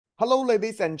Hello,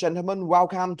 ladies and gentlemen.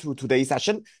 Welcome to today's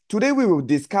session. Today, we will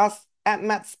discuss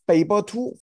AdMaths Paper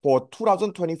 2 for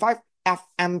 2025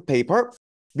 FM paper.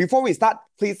 Before we start,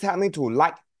 please help me to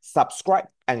like, subscribe,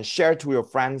 and share to your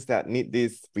friends that need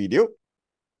this video.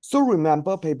 So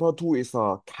remember, paper 2 is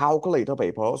a calculator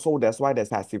paper, so that's why they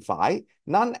specify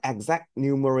non-exact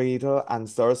numerator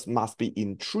answers must be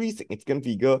in 3 significant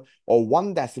figure or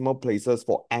 1 decimal places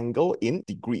for angle in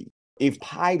degree. If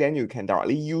high, then you can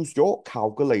directly use your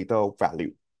calculator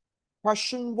value.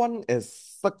 Question 1 is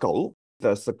circle.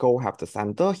 The circle have the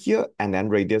center here, and then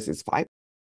radius is 5.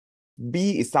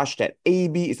 B is such that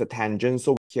AB is a tangent,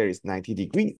 so here is 90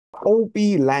 degrees. OB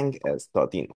length is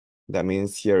 13. That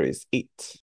means here is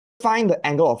 8. Find the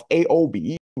angle of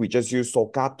AOB. We just use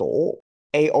Socato.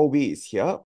 AOB is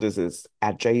here. This is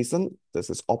adjacent.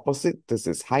 This is opposite. This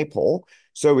is hypo.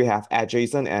 So we have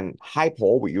adjacent and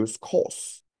hypo. We use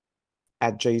cos.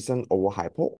 Adjacent over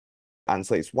hypo.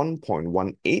 Answer is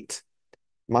 1.18.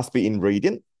 Must be in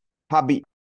radian. Part B.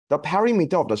 The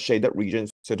perimeter of the shaded region.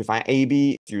 So to find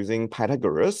AB using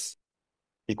Pythagoras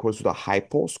equals to the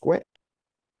hypo squared.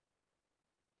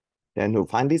 Then to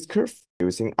find this curve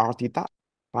using r theta.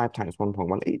 5 times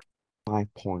 1.18,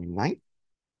 5.9.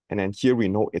 And then here we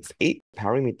know it's 8.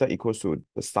 Perimeter equals to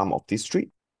the sum of these three.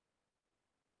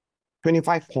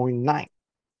 25.9.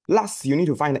 Last, you need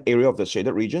to find the area of the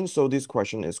shaded region. So this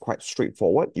question is quite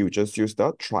straightforward. You just use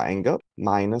the triangle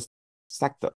minus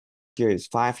sector. Here is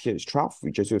 5, here is 12.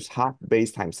 We just use half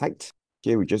base times height.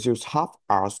 Here we just use half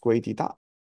r squared theta.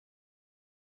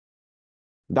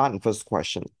 Done, first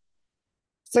question.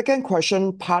 Second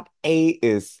question, part A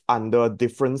is under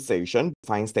differentiation,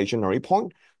 find stationary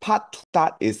point. Part 2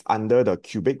 that is under the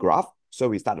cubic graph. So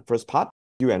we start the first part,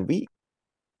 U and V.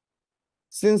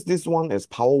 Since this one is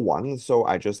power 1, so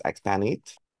I just expand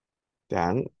it.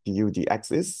 Then du dx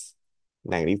is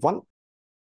 -1.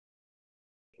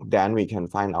 Then we can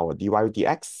find our dy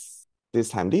dx, this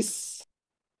time this,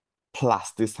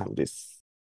 plus this time this.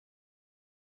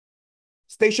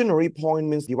 Stationary point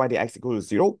means dy dx equals to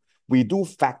 0. We do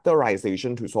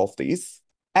factorization to solve this.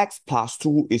 X plus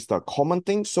 2 is the common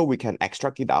thing, so we can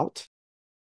extract it out.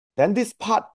 Then this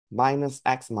part minus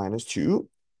x minus 2.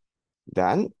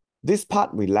 Then this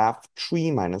part we left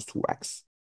 3 minus 2x.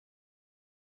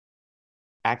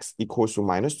 X equals to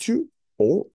 -2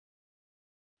 or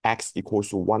x equals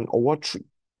to 1 over 3.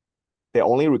 They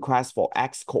only request for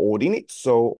x coordinate,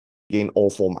 so gain all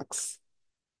 4 marks.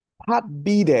 Part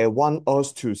B, they want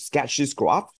us to sketch this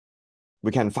graph.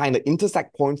 We can find the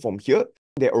intersect point from here.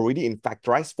 They're already in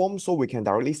factorized form, so we can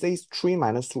directly say 3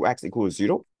 minus 2x equals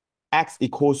 0. X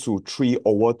equals to 3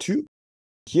 over 2.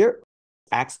 Here,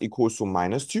 x equals to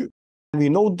 -2. We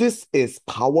know this is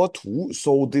power 2,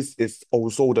 so this is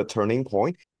also the turning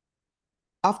point.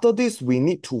 After this, we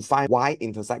need to find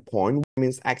y-intersect point, which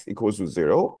means x equals to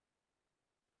 0.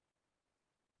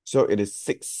 So it is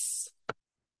 6.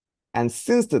 And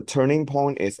since the turning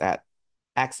point is at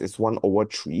x is 1 over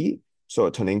 3, so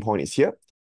a turning point is here.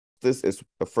 This is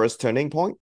the first turning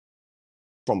point.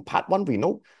 From part 1, we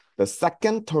know the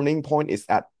second turning point is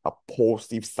at a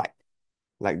positive side.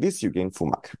 Like this, you gain full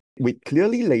mark. We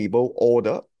clearly label all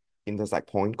the intersect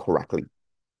point correctly.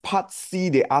 Part C,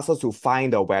 they ask us to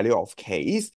find the value of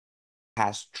k.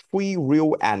 Has 3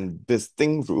 real and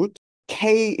distinct roots.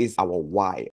 K is our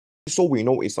y. So we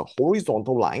know it's a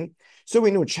horizontal line. So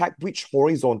we need to check which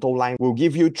horizontal line will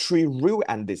give you 3 real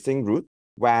and distinct roots.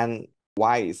 When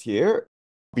y is here,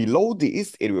 below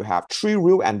this, it will have 3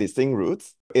 real and distinct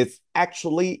roots. It's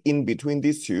actually in between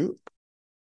these two.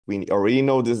 We already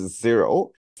know this is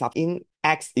 0. Sub in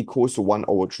x equals to 1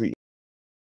 over 3.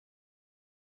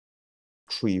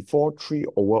 343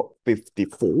 over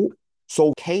 54.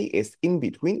 So k is in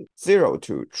between 0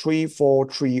 to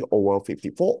 343 over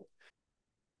 54.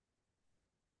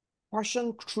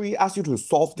 Question 3 asks you to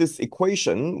solve this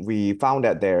equation. We found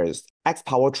that there is x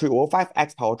power 3 over 5,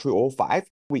 x power 3 over 5.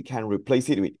 We can replace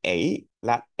it with a.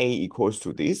 Let a equals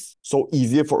to this. So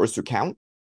easier for us to count.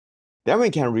 Then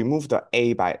we can remove the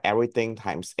a by everything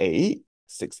times a.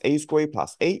 6a squared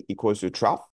plus a equals to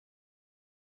 12.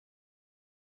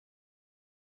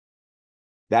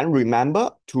 Then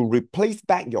remember to replace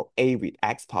back your a with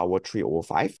x power 3 over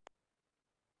 5.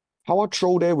 Power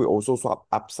throw there, we also swap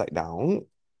upside down.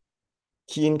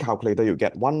 Key in calculator, you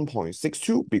get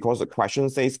 1.62 because the question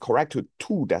says correct to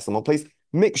 2 decimal place.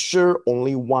 Make sure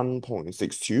only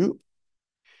 1.62.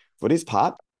 For this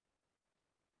part,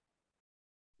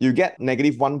 you get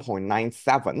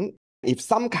 -1.97. If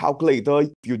some calculator,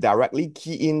 you directly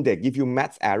key in, they give you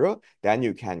math error, then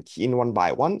you can key in 1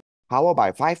 by 1, power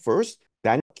by 5 first,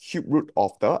 then cube root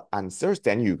of the answers,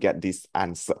 then you get this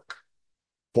answer.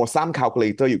 For some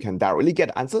calculator, you can directly get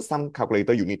the answer. Some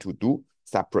calculator you need to do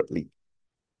separately.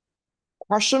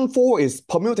 Question 4 is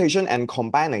permutation and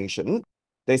combination.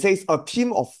 They say a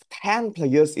team of 10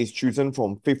 players is chosen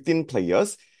from 15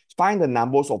 players. Find the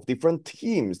numbers of different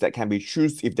teams that can be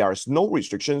chosen if there is no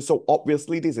restriction. So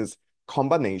obviously this is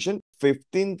combination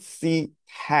 15C10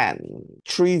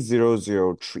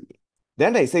 3003.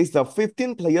 Then they say the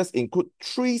 15 players include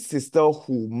 3 sisters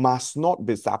who must not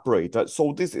be separated.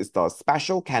 So this is the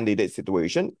special candidate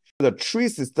situation. The 3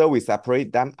 sisters, we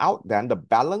separate them out, then the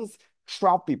balance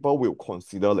 12 people will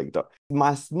consider later.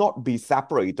 Must not be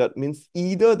separated means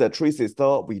either the 3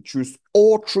 sisters, we choose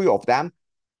all 3 of them,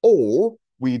 or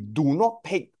we do not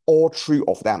pick all 3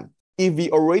 of them. If we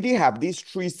already have these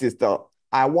 3 sisters,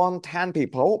 I want 10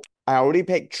 people, I already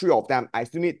picked 3 of them, I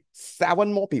still need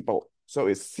 7 more people. So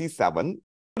it's C7.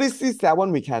 This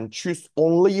C7, we can choose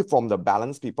only from the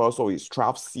balanced people, so it's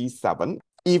 12C7.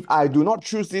 If I do not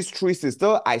choose these 3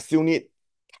 sisters, I still need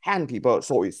 10 people,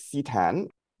 so it's C10.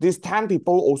 These 10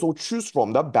 people also choose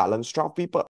from the balanced 12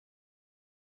 people.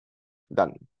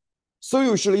 Done. So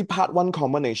usually part 1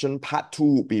 combination, part 2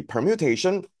 will be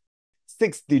permutation.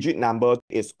 6-digit number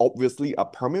is obviously a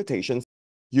permutation.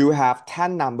 You have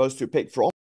 10 numbers to pick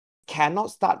from.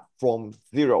 Cannot start from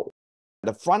 0.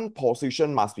 The front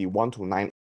position must be 1 to 9.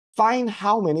 Find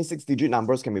how many 6-digit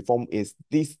numbers can be formed if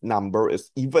this number is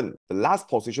even. The last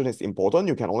position is important.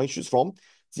 You can only choose from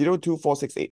 0, 2, 4,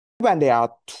 6, 8. When there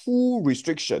are 2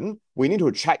 restrictions, we need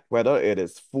to check whether it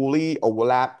is fully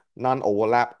overlap,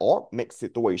 non-overlap, or mixed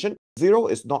situation. 0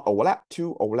 is not overlap,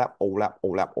 2 overlap, overlap,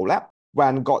 overlap, overlap.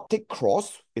 When got tick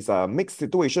cross, it's a mixed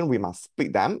situation, we must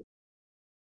split them.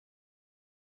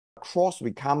 Cross,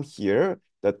 we come here,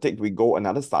 the tick, we go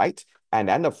another side. And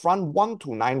then the front 1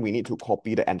 to 9, we need to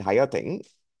copy the entire thing.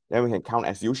 Then we can count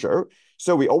as usual.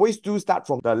 So we always do start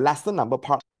from the lesser number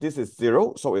part. This is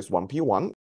 0, so it's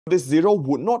 1P1. This 0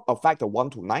 would not affect the 1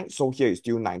 to 9, so here is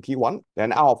still 9P1.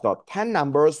 Then out of the 10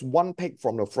 numbers, 1 pick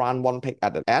from the front, 1 pick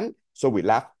at the end. So we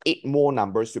left 8 more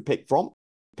numbers to pick from.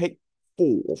 Pick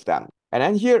 4 of them. And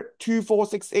then here, 2, 4,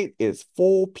 6, 8 is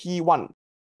 4P1.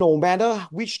 No matter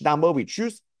which number we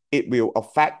choose, it will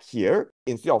affect here.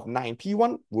 Instead of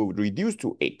 9P1, we'll reduce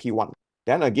to 8P1.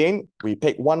 Then again, we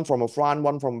pick 1 from the front,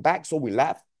 1 from back, so we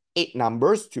left 8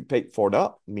 numbers to pick for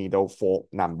the middle 4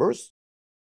 numbers.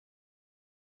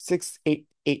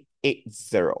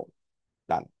 68880.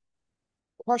 Done.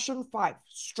 Question 5,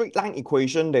 straight line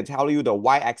equation. They tell you the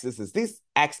y-axis is this,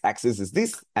 x-axis is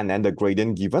this, and then the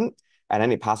gradient given, and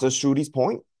then it passes through this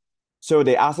point. So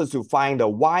they ask us to find the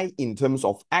y in terms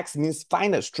of x, means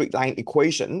find a straight line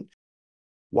equation.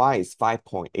 Y is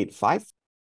 5.85,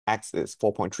 x is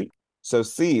 4.3. So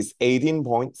C is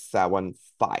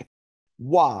 18.75.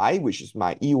 Y, which is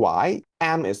my EY,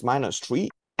 M is -3,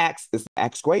 X is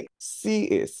X squared, C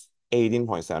is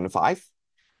 18.75.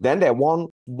 Then they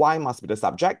want Y must be the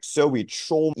subject, so we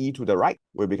throw E to the right,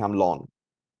 will become ln.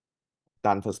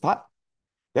 Done first part.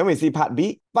 Then we see part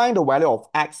B, find the value of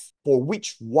X for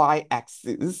which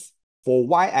Y-axis. For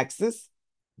Y-axis,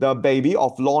 the baby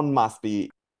of ln must be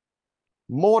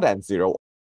more than 0,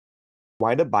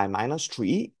 divided by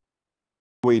 -3.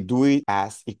 We do it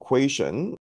as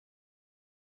equation.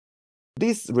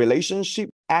 This relationship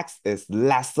X is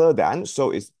lesser than,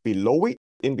 so it's below it,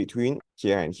 in between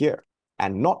here and here,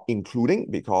 and not including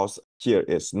because here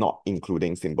is not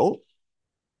including symbol.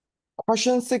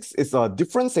 Question 6 is a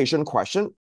differentiation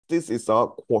question. This is a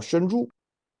quotient rule.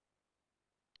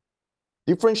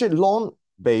 Differentiate ln,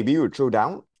 baby will throw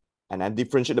down, and then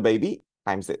differentiate the baby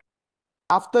times it.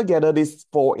 After gather this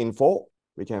 4 in 4,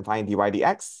 we can find dy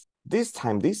dx. This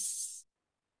time this,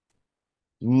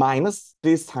 minus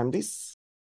this time this,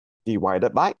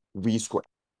 divided by v squared.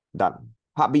 Done.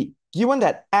 Part B. Given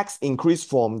that x increased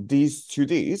from this to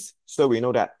this, so we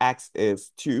know that x is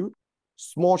 2.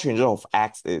 Small change of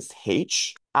x is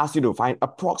h. Ask you to find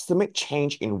approximate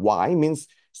change in y, means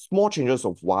small changes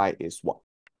of y is what?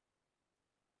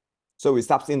 So we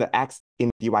substitute the x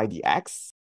in dy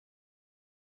dx.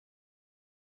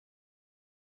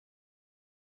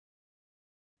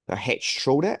 The h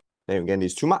throw there, then you get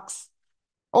these 2 marks.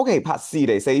 Okay, part C,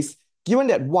 they says, given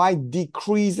that y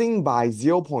decreasing by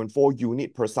 0.4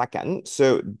 unit per second,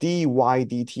 so dy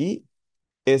dt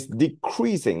is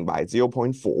decreasing by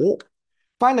 0.4,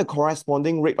 find the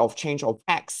corresponding rate of change of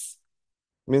x.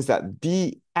 Means that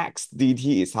dx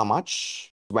dt is how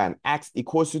much? When x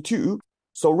equals to 2.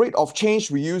 So rate of change,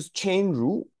 we use chain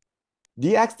rule.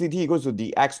 Dx dt equals to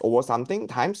dx over something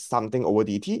times something over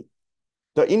dt.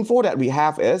 The info that we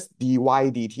have is dy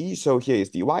dt, so here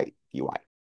is dy, dy.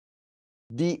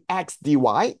 Dx dy,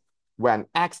 when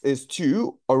x is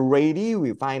 2, already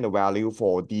we find the value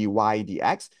for dy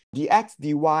dx. Dx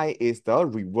dy is the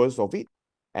reverse of it.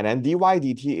 And then dy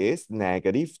dt is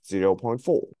negative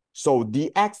 0.4. So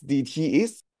dx dt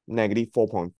is negative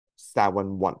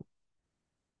 4.71.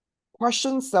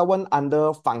 Question 7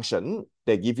 under function,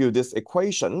 they give you this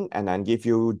equation and then give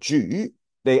you g.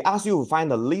 They ask you to find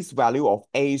the least value of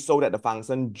a so that the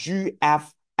function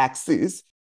g(f)(x)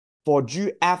 for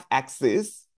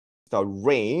g(f)(x), the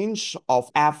range of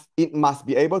f, it must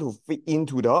be able to fit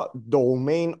into the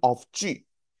domain of g.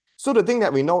 So the thing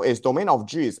that we know is domain of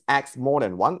g is x more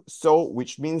than 1, so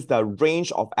which means the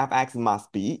range of fx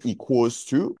must be equals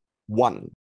to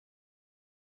 1.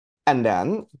 And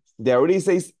then they already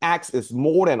says x is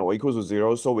more than or equals to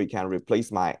 0, so we can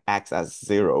replace my x as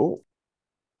 0.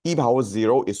 E power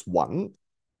 0 is 1,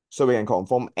 so we can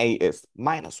confirm a is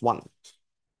minus 1.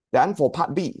 Then for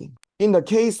part B, in the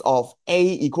case of a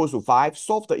equals to 5,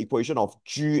 solve the equation of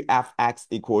g(f)(x)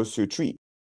 equals to 3.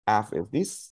 F is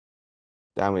this.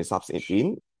 Then we substitute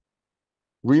in.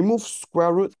 Remove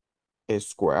square root is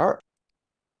square.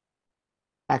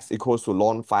 X equals to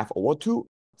ln 5/2,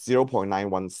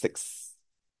 0.916.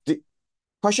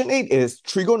 Question 8 is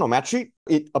trigonometry.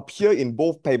 It appears in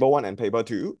both paper 1 and paper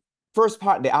 2. First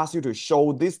part, they ask you to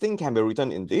show this thing can be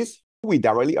written in this. We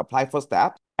directly apply first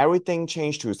step. Everything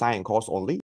changed to sine and cos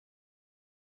only.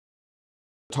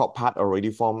 Top part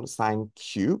already formed sine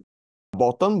cube.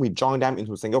 Bottom, we join them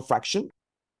into single fraction.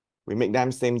 We make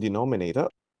them same denominator.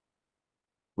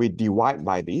 We divide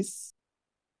by this.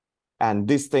 And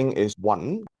this thing is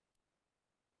 1.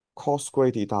 Cos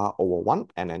square theta over 1.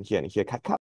 And then here,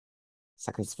 cut.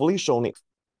 Successfully shown it.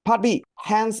 Part B,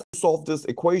 hence solve this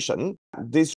equation.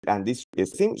 This and this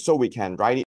is same, so we can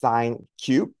write it sine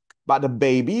cube. But the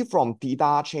baby from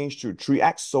theta changed to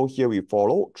 3x, so here we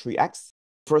follow 3x.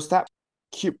 First step,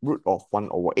 cube root of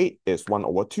 1/8 is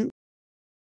 1/2.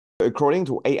 According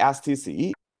to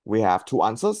ASTC, we have two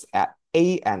answers at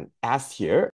A and S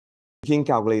here. King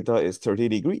calculator is 30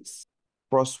 degrees.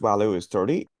 First value is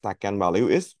 30, second value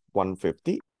is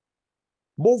 150.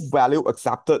 Both value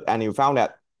accepted, and you found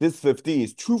that this 50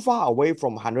 is too far away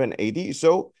from 180.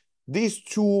 So these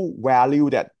two value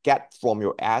that get from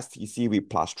your STC with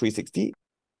plus 360,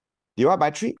 divide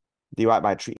by 3, divide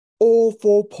by 3. All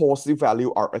four positive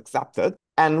value are accepted.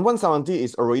 And 170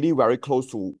 is already very close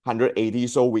to 180,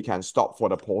 so we can stop for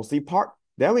the positive part.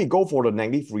 Then we go for the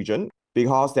negative region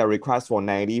because they request for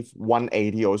negative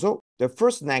 180 also. The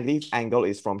first negative angle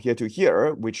is from here to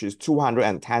here, which is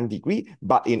 210 degree,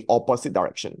 but in opposite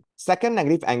direction. Second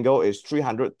negative angle is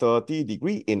 330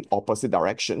 degree in opposite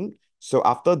direction. So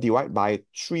after divide by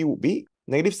 3 would be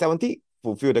negative 70,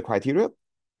 fulfill the criteria.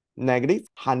 Negative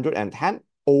 110,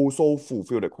 also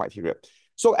fulfill the criteria.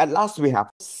 So at last, we have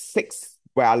 6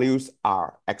 values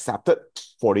are accepted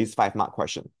for this 5-mark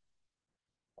question.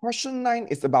 Question 9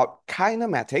 is about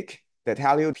kinematic. They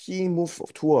tell you P moves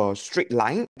to a straight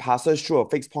line, passes through a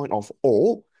fixed point of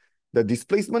O. The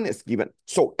displacement is given.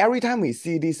 So every time we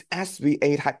see this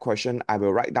SVA type question, I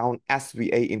will write down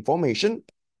SVA information.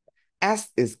 S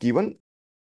is given.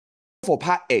 For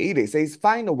part A, they say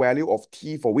find the value of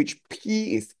T for which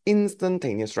P is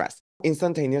instantaneous rest.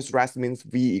 Instantaneous rest means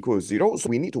V equals 0. So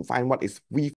we need to find what is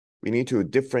V. We need to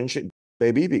differentiate.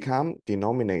 Baby become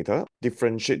denominator.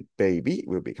 Differentiate baby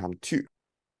will become 2.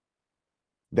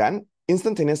 Then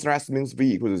instantaneous rest means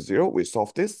V equals to 0. We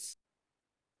solve this.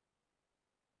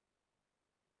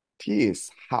 T is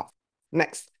half.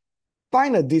 Next,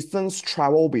 find the distance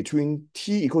traveled between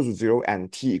T equals to 0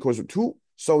 and T equals to 2.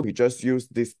 So we just use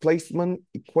displacement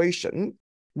equation.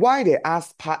 Why they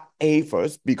ask part A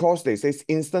first? Because they say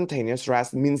instantaneous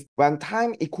rest means when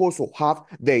time equals to half,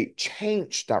 they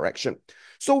change direction.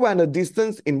 So when the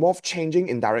distance involves changing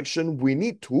in direction, we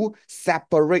need to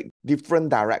separate different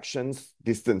directions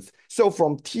distance. So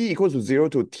from T equals to 0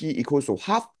 to T equals to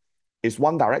half is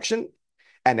one direction.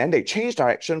 And then they change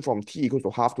direction from T equals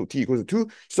to half to T equals to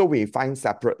 2. So we find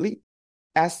separately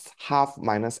S half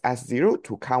minus S0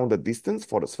 to count the distance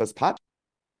for the first part.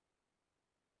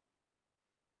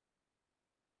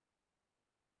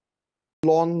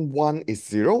 Ln 1 is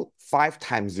 0. 5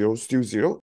 times 0 is still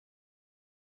 0.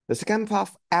 The second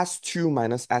part, S2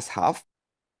 minus S half.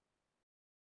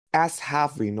 S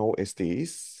half we know is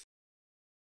this.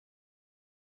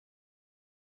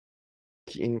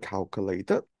 Key in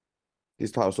calculator.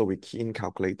 This part also we key in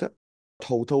calculator.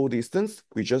 Total distance,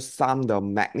 we just sum the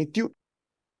magnitude.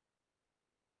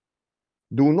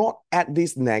 Do not add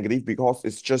this negative because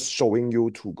it's just showing you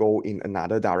to go in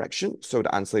another direction. So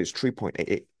the answer is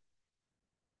 3.88.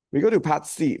 We go to part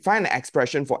C. Find the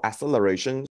expression for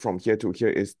acceleration from here to here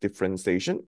is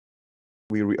differentiation.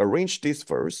 We rearrange this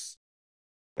first.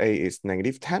 A is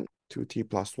 -10, 2t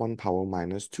plus 1 power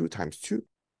minus 2 times 2.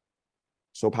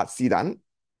 So part C done.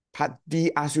 Part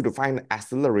D asks you to find the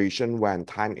acceleration when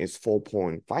time is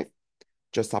 4.5.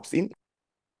 Just subs in.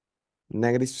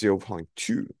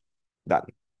 -0.2. Done.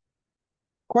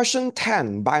 Question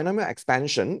 10, binomial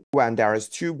expansion. When there is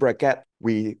two brackets,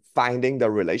 we finding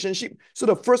the relationship. So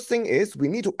the first thing is we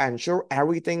need to ensure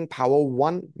everything power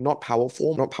 1, not power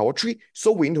 4, not power 3.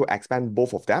 So we need to expand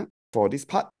both of them for this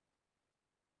part.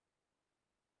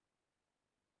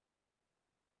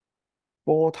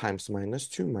 4 times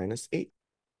 -2 minus 8.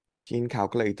 In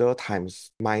calculator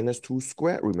times -2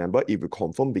 squared. Remember, if we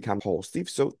confirm, become positive.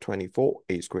 So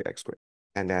 24a squared x squared.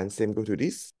 And then same go to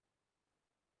this.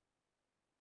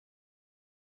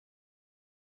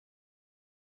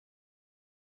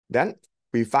 Then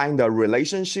we find the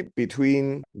relationship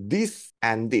between this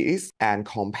and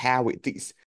compare with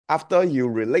this. After you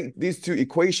relate these two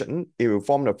equations, it will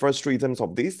form the first three terms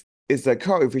of this. It's the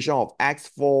coefficient of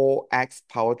x4, x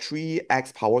power 3,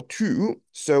 x power 2.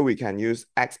 So we can use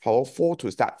x power 4 to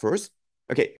start first.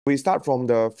 Okay, we start from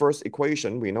the first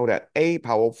equation. We know that a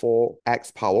power 4,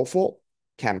 x power 4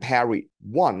 can pair with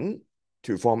 1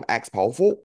 to form x power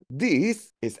 4.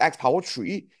 This is x power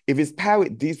 3. If it's paired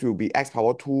with this, will be x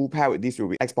power 2. Paired with this will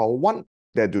be x power 1.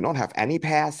 They do not have any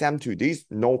pair. Same to this,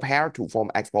 no pair to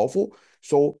form x power 4.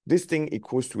 So this thing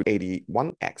equals to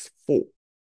 81x4.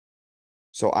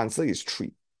 So answer is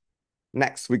 3.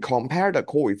 Next, we compare the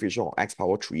coefficient of x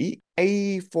power 3.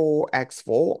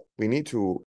 A4x4, we need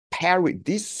to pair with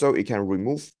this so it can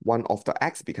remove one of the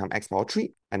x, become x power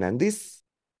 3. And then this,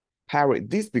 pair with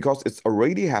this because it's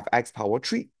already have x power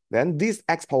 3. Then this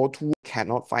x power 2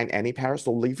 cannot find any pair,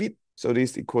 so leave it. So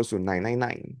this equals to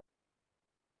 999.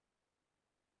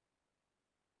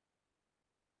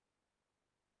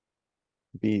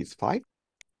 B is 5.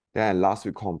 Then last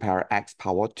we compare x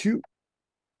power 2.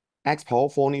 X power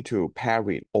 4 need to pair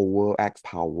with over x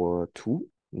power 2.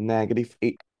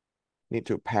 -8 need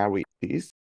to pair with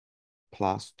this.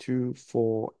 Plus 2,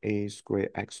 4a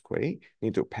squared x squared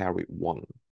need to pair with 1.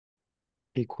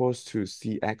 Equals to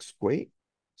cx squared.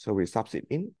 So we substitute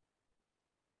in.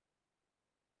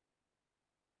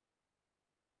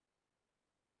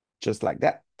 Just like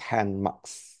that, 10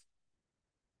 marks.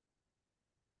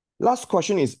 Last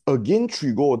question is again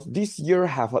trigo. This year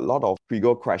have a lot of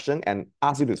trigo question and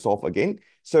ask you to solve again.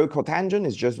 So cotangent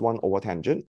is just 1 over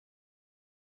tangent.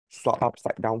 Swap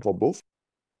upside down for both.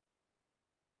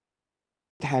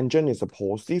 Tangent is a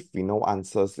positive. We know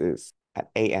answers is at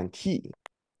A and T.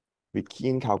 We key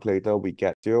in calculator, we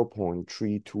get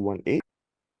 0.3218.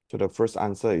 So the first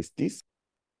answer is this.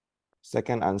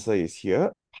 Second answer is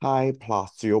here. Pi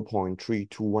plus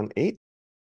 0.3218,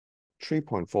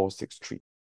 3.463.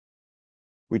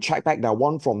 We check back that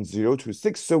one from 0 to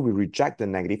 6, so we reject the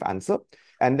negative answer.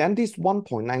 And then this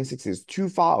 1.96 is too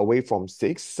far away from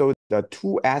 6, so the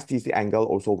 2STC angle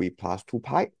also be plus 2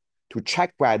 pi. To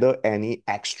check whether any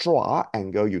extra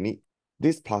angle you need.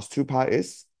 This plus 2 pi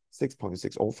is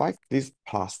 6.605. This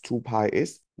plus 2 pi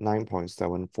is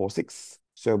 9.746.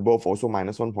 So both also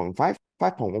minus 1.5.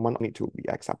 5.11 need to be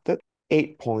accepted.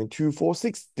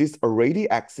 8.246. This already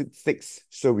exceeds 6,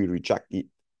 so we reject it.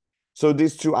 So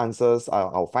these two answers are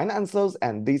our final answers,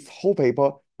 and this whole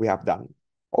paper we have done.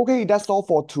 Okay, that's all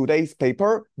for today's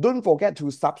paper. Don't forget to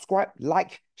subscribe,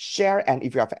 like, share, and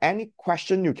if you have any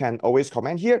question, you can always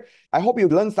comment here. I hope you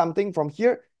learned something from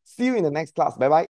here. See you in the next class. Bye-bye.